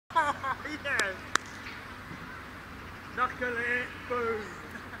Yeah. Knuckle it, boom.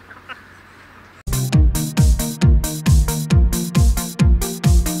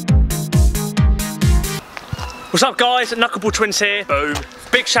 What's up guys, Knuckleball Twins here. Boom.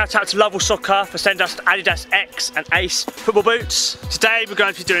 Big shout out to Lovell Soccer for sending us Adidas X and Ace football boots. Today we're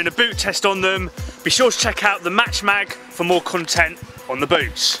going to be doing a boot test on them. Be sure to check out the Match Mag for more content on the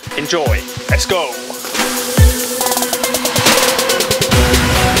boots. Enjoy. Let's go.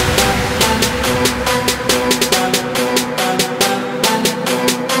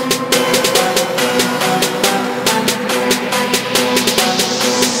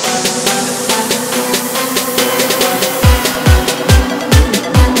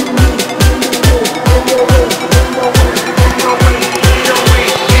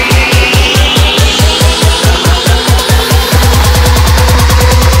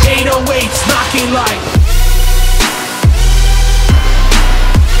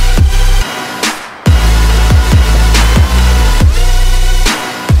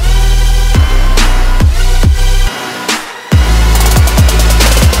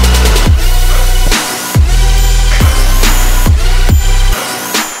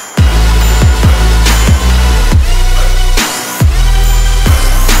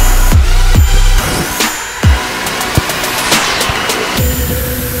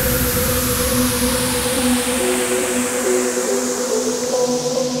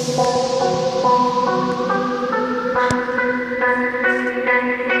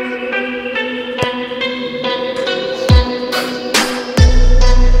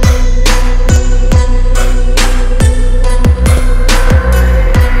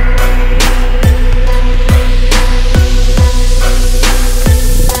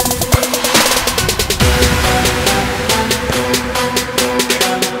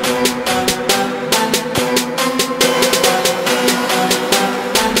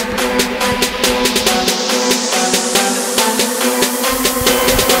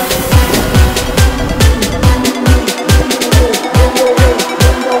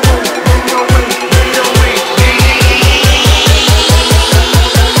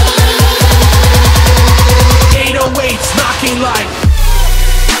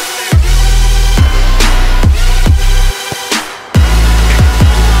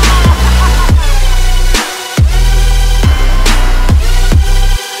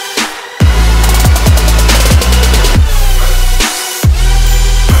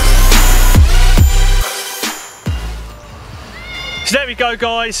 So there we go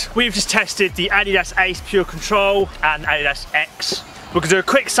guys, we've just tested the Adidas Ace Pure Control and Adidas X. We're going to do a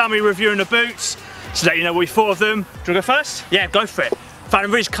quick summary review on the boots to let you know what we thought of them. Do you want to go first? Yeah, go for it. Found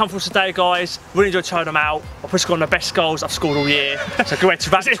them really comfortable today guys, really enjoyed trying them out. I've probably scored one of the best goals I've scored all year. So good way to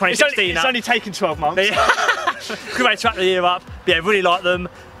wrap 2016 It's only taken 12 months. Good way to wrap the year up. But yeah, really like them.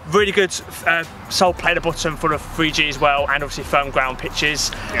 Really good sole plate at the bottom for the 3G as well, and obviously firm ground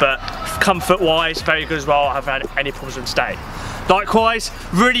pitches. Yeah. But comfort wise, very good as well. I haven't had any problems with them today. Likewise,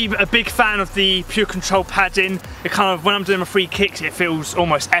 really a big fan of the Pure Control padding. It kind of, when I'm doing my free kicks, it feels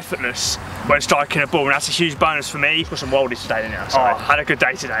almost effortless when striking a ball, and that's a huge bonus for me. Got some worldies today, didn't you? So I had a good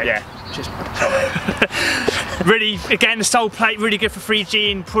day today. Yeah. Just really, again, the sole plate really good for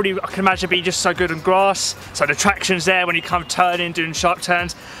 3G, and probably I can imagine being just so good on grass. So the traction's there when you kind of turn in, doing sharp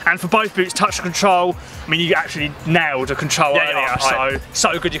turns, and for both boots, touch control. I mean, you actually nailed the control earlier,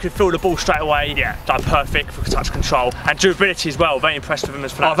 so good. You could feel the ball straight away. Yeah, like perfect for touch control, and durability as well. Very impressed with them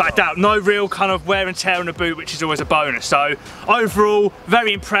as well. Without doubt, no real kind of wear and tear on the boot, which is always a bonus. So overall,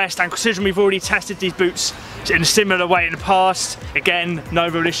 very impressed, and considering we've already tested these boots in a similar way in the past, again, no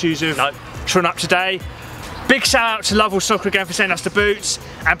real issues of trying up today. Big shout out to Lovell Soccer again for sending us the boots,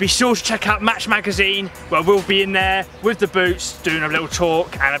 and be sure to check out Match Magazine, where we'll be in there with the boots doing a little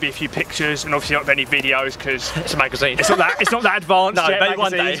talk, and there'll be a few pictures, and obviously not any videos because it's a magazine. It's not that advanced no, yet, maybe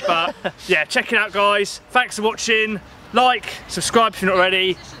one day. But yeah, check it out guys. Thanks for watching. Like, subscribe if you're not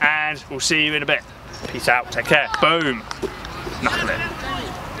already, and we'll see you in a bit. Peace out. Take care. Boom. Knuckle it.